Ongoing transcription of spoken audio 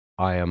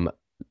I am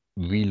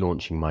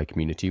relaunching my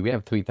community. We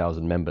have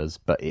 3,000 members,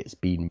 but it's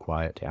been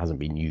quiet. It hasn't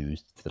been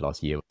used for the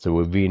last year. So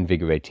we're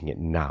reinvigorating it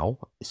now.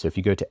 So if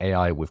you go to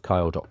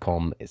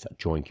aiwithkyle.com, it's a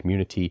join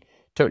community,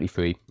 totally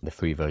free, the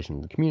free version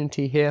of the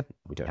community here.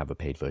 We don't have a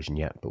paid version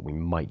yet, but we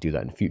might do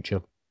that in the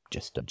future.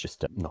 Just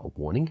not a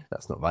warning,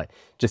 that's not right.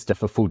 Just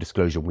for full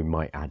disclosure, we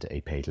might add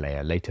a paid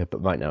layer later,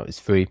 but right now it's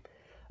free.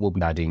 We'll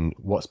be adding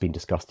what's been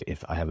discussed.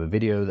 If I have a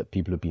video that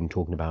people have been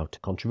talking about,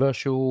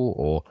 controversial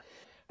or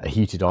a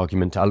heated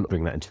argument, I'll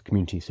bring that into the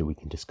community so we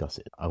can discuss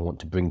it. I want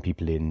to bring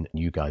people in.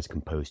 You guys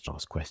can post,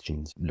 ask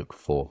questions, look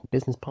for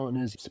business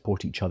partners,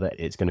 support each other.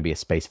 It's going to be a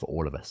space for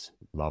all of us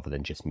rather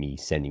than just me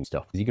sending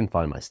stuff. You can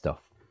find my stuff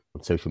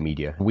on social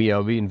media. We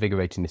are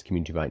reinvigorating this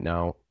community right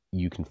now.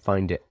 You can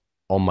find it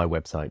on my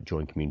website,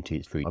 join community.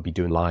 It's free. I'll be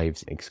doing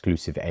lives,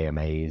 exclusive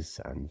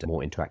AMAs and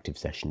more interactive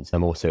sessions.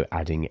 I'm also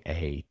adding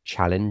a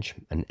challenge,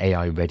 an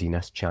AI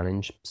readiness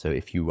challenge. So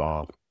if you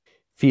are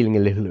feeling a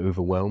little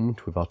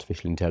overwhelmed with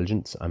artificial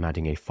intelligence, I'm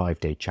adding a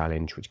 5-day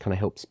challenge, which kind of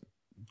helps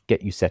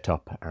get you set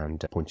up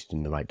and pointed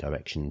in the right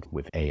direction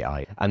with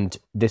AI. And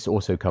this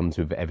also comes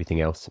with everything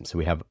else. So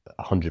we have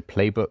 100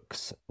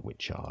 playbooks,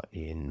 which are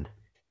in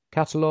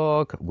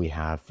catalog. We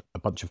have a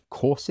bunch of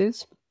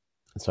courses.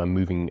 So I'm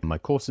moving my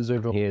courses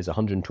over. Here's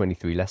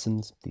 123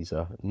 lessons. These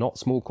are not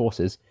small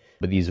courses,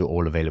 but these are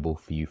all available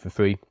for you for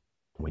free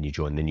when you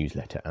join the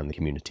newsletter and the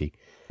community.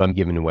 I'm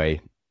giving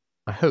away,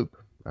 I hope,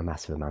 a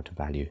massive amount of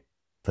value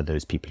for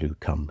those people who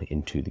come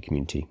into the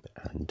community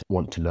and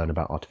want to learn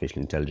about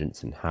artificial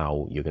intelligence and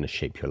how you're going to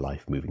shape your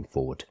life moving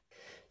forward.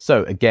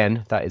 So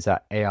again, that is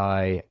at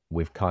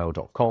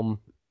aiwithkyle.com.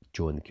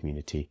 Join the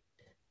community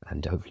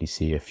and hopefully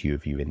see a few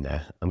of you in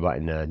there. I'm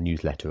writing a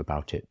newsletter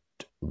about it,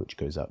 which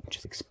goes up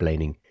just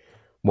explaining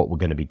what we're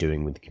going to be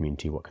doing with the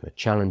community, what kind of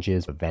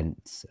challenges,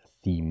 events,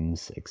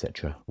 themes,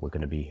 etc. we're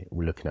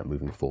looking at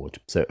moving forward.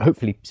 So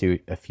hopefully see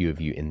a few of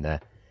you in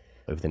there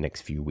over the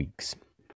next few weeks.